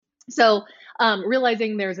So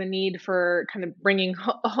realizing there's a need for kind of bringing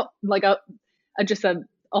like just a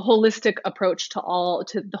holistic approach to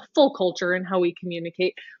the full culture and how we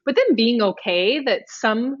communicate, but then being okay that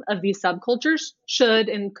some of these subcultures should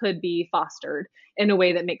and could be fostered in a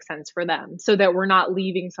way that makes sense for them so that we're not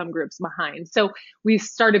leaving some groups behind. So we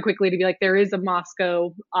started quickly to be like, there is a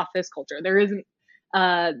Moscow office culture. There isn't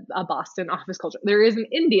a Boston office culture. There is an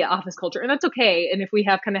India office culture, and that's okay. And if we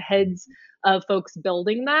have kind of heads of folks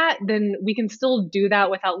building that, then we can still do that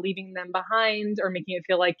without leaving them behind or making it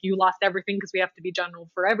feel like you lost everything because we have to be general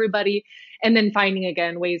for everybody. And then finding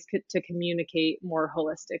again ways to communicate more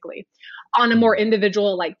holistically. On a more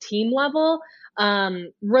individual, like team level,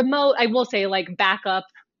 remote, I will say like backup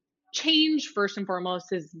change first and foremost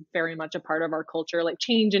is very much a part of our culture, like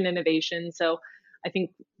change and innovation. So I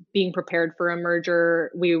think being prepared for a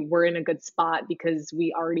merger, we were in a good spot because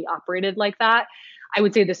we already operated like that. I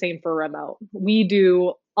would say the same for remote. We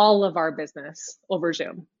do all of our business over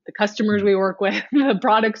Zoom. The customers we work with, the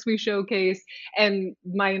products we showcase, and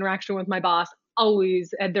my interaction with my boss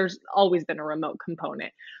always, there's always been a remote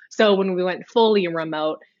component. So when we went fully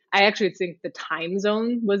remote, I actually think the time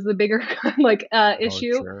zone was the bigger Oh,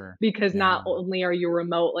 issue sure. because Yeah. not only are you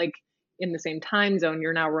remote like in the same time zone,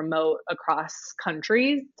 you're now remote across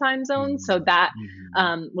countries time zones. So Mhm. that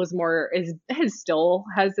Mhm. was more is still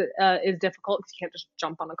has is difficult because you can't just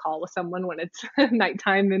jump on a call with someone when it's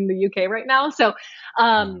nighttime in the UK right now. So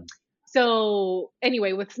Yeah. um, so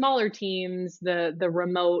anyway, with smaller teams, the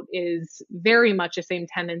remote is very much the same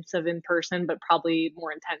tenets of in person, but probably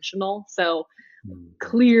more intentional. So Mhm.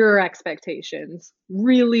 clear expectations,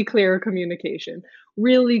 really clear communication,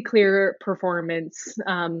 really clear performance.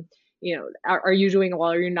 Are you doing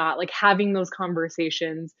well or you're not? Like having those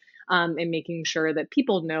conversations and making sure that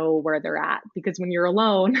people know where they're at. Because when you're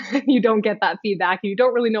alone, you don't get that feedback. You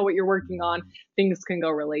don't really know what you're working on. Mhm. Things can go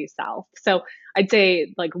really south. So I'd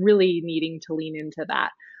say like really needing to lean into that.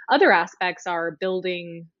 Other aspects are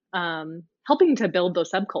building, helping to build those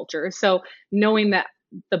subcultures. So knowing that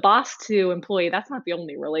the boss to employee, that's not the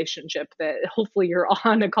only relationship that hopefully you're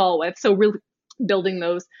on a call with. So really building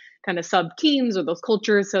those kind of sub teams or those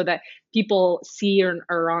cultures so that people see or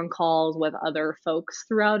are on calls with other folks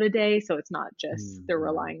throughout a day. So it's not just they're Mhm.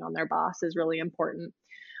 relying on their boss is really important.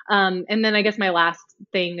 And then I guess my last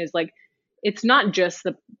thing is like, it's not just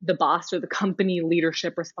the boss or the company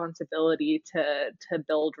leadership responsibility to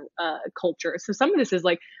build culture. So some of this is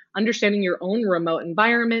like understanding your own remote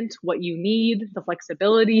environment, what you need, the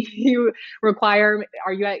flexibility you require.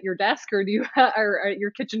 Are you at your desk or do you are at your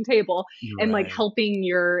kitchen table? And like Right. helping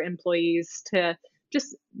your employees to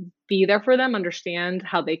just be there for them, understand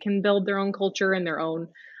how they can build their own culture and their own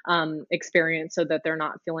experience so that they're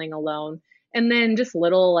not feeling alone. And then just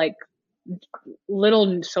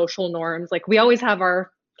little social norms. Like we always have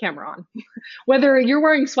our camera on, whether you're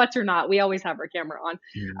wearing sweats or not. We always have our camera on,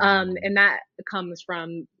 Mhm. and that comes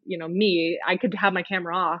from me. I could have my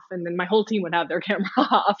camera off, and then my whole team would have their camera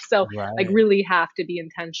off. So like Right. really have to be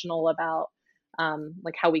intentional about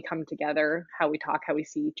like how we come together, how we talk, how we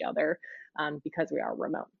see each other. Because we are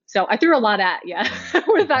remote. So I threw a lot at you Mm.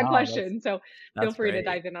 with that No, that's question. So feel that's free to great.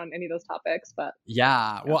 dive in on any of those topics. But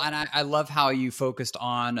Yeah. yeah, Well, and I love how you focused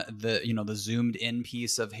on the zoomed in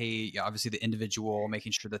piece of, hey, yeah, obviously the individual,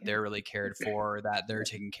 making sure that yeah, they're really cared for, that they're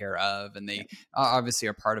yeah, taken care of, and yeah, they obviously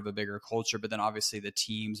are part of a bigger culture, but then obviously the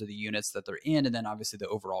teams or the units that they're in, and then obviously the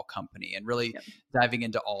overall company, and really yeah. diving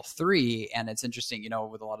into all three. And it's interesting,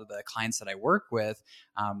 with a lot of the clients that I work with,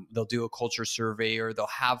 they'll do a culture survey or they'll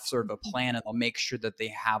have sort of a plan and they'll make sure that they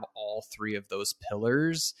have all three of those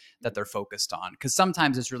pillars that they're focused on. Because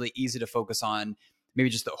sometimes it's really easy to focus on maybe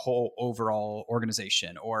just the whole overall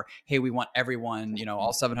organization, or hey, we want everyone,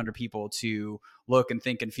 all 700 people to look and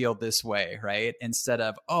think and feel this way, right? Instead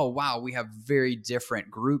of, oh wow, we have very different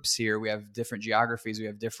groups here, we have different geographies, we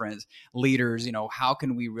have different leaders, how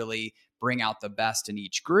can we really bring out the best in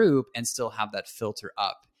each group and still have that filter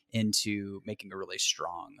up into making a really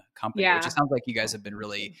strong company, which it Yeah, sounds like you guys have been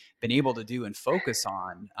really absolutely. been able to do and focus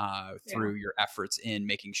on Yeah. through your efforts in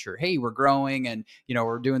making sure, hey, we're growing and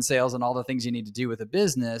we're doing sales and all the things you need to do with a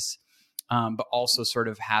business, but also sort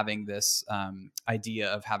of having this idea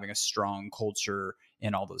of having a strong culture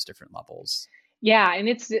in all those different levels. Yeah, and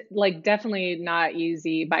it's like definitely not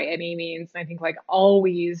easy by any means. I think like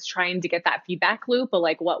always trying to get that feedback loop of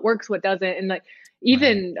like what works, what doesn't. And like Right.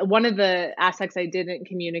 even one of the aspects I didn't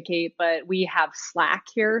communicate, but we have Slack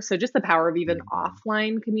here. So just the power of even Mhm.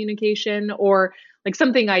 offline communication or like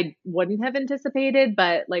something I wouldn't have anticipated,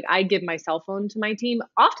 but like I give my cell phone to my team.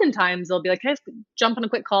 Oftentimes they'll be like, can I just jump on a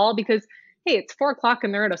quick call? Because hey, it's 4 o'clock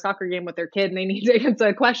and they're at a soccer game with their kid and they need to answer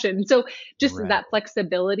a question. So just Right. that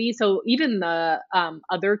flexibility. So even the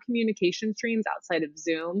other communication streams outside of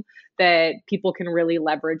Zoom that people can really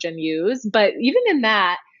leverage and use. But even in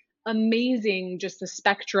that, amazing just the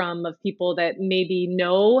spectrum of people that maybe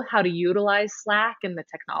know how to utilize Slack and the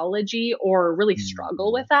technology or really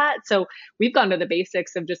struggle with Mhm. that. So we've gone to the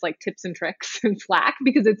basics of just like tips and tricks in Slack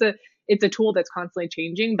because it's a tool that's constantly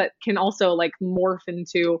changing, but can also like morph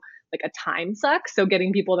into like a time suck. So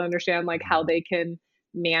getting people to understand like how they can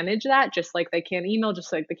manage that just like they can email,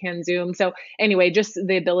 just like they can Zoom. So anyway, just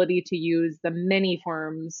the ability to use the many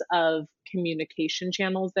forms of communication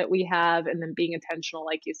channels that we have, and then being intentional,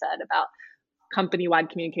 like you said, about company-wide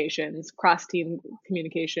communications, cross-team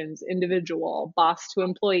communications, individual, boss to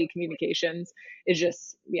employee communications is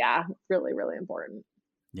just, yeah, really, really important.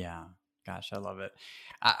 Yeah. Gosh, I love it.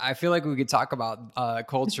 I feel like we could talk about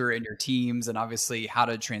culture in your teams and obviously how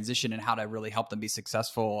to transition and how to really help them be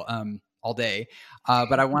successful all day.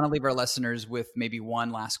 But I want to leave our listeners with maybe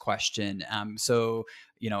one last question. So,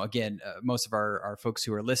 again, most of our folks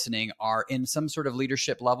who are listening are in some sort of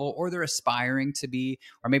leadership level, or they're aspiring to be,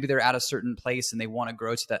 or maybe they're at a certain place and they want to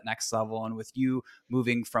grow to that next level. And with you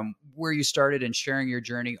moving from where you started and sharing your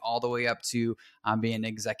journey all the way up to being an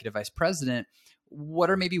executive vice president, what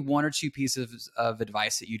are maybe one or two pieces of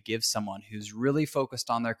advice that you'd give someone who's really focused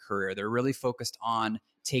on their career? They're really focused on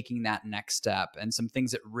taking that next step, and some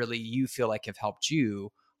things that really you feel like have helped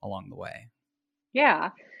you along the way. Yeah.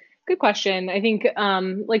 Good question. I think,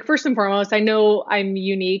 like first and foremost, I know I'm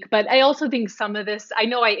unique, but I also think some of this, I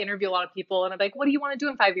know I interview a lot of people and I'm like, what do you want to do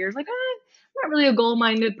in 5 years? Like, I'm not really a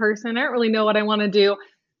goal-minded person. I don't really know what I want to do.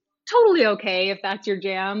 Totally okay if that's your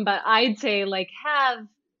jam, but I'd say like have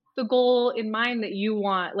the goal in mind that you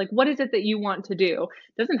want. Like, what is it that you want to do?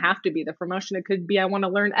 It doesn't have to be the promotion. It could be, I want to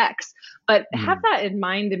learn X, but have Mm. that in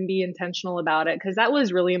mind and be intentional about it. Cause that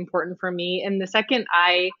was really important for me. And the second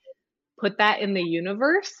I put that in the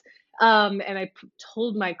universe. And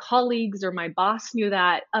told my colleagues or my boss knew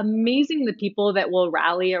that amazing the people that will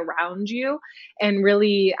rally around you and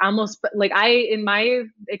really almost like in my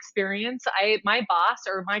experience, my boss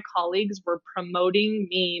or my colleagues were promoting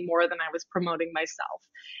me more than I was promoting myself.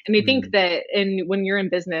 And I think Mm. that when you're in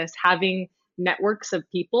business, having networks of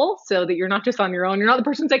people so that you're not just on your own. You're not the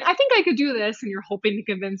person who's like, I think I could do this. And you're hoping to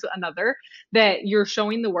convince another that you're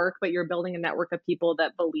showing the work, but you're building a network of people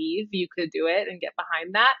that believe you could do it and get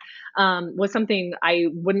behind that was something I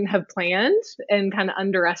wouldn't have planned and kind of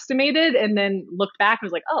underestimated. And then looked back and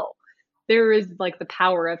was like, oh, there is like the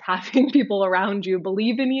power of having people around you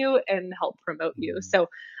believe in you and help promote you. Mm. So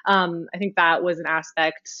I think that was an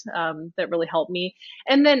aspect that really helped me.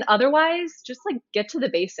 And then otherwise, just like get to the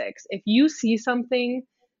basics. If you see something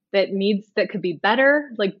that could be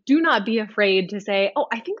better, like do not be afraid to say, oh,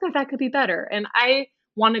 I think that could be better. And I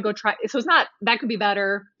want to go try. So it's not that could be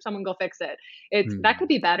better. Someone go fix it. It's that Mm. could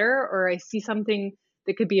be better, or I see something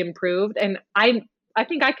that could be improved. And I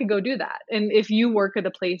think I could go do that. And if you work at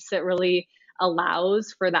a place that really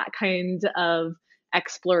allows for that kind of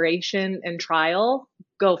exploration and trial,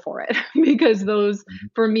 go for it. Because those, Mhm.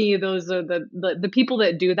 for me, those are the people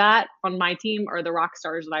that do that on my team are the rock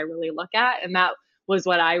stars that I really look at. And that was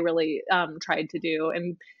what I really tried to do.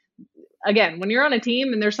 And again, when you're on a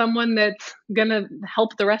team and there's someone that's going to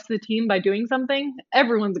help the rest of the team by doing something,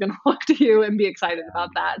 everyone's going to look to you and be excited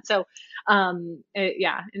about that. So,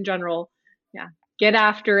 yeah, in general, yeah, get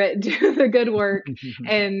after it, do the good work,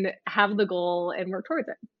 and have the goal and work towards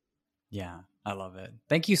it. Yeah, I love it.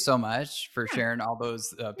 Thank you so much for Yeah, sharing all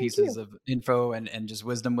those thank pieces you. of info and just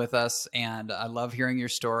wisdom with us. And I love hearing your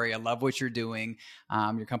story. I love what you're doing.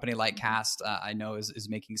 Your company, Lightcast, I know is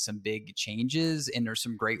making some big changes and there's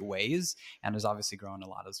some great ways, and is obviously growing a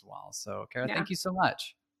lot as well. So, Kara, Yeah. thank you so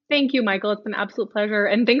much. Thank you, Michael. It's been an absolute pleasure.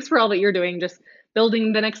 And thanks for all that you're doing, just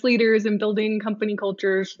building the next leaders and building company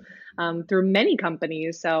cultures through many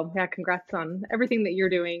companies. So, yeah, congrats on everything that you're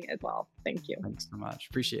doing as well. Thank you. Thanks so much.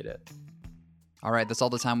 Appreciate it. All right, that's all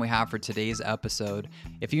the time we have for today's episode.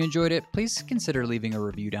 If you enjoyed it, please consider leaving a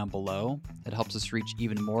review down below. It helps us reach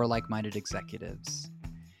even more like-minded executives.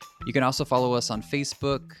 You can also follow us on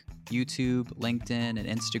Facebook, YouTube, LinkedIn, and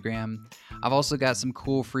Instagram. I've also got some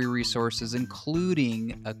cool free resources,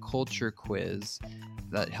 including a culture quiz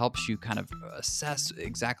that helps you kind of assess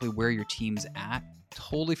exactly where your team's at,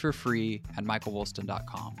 totally for free at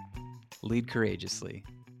michaelwolston.com. Lead courageously.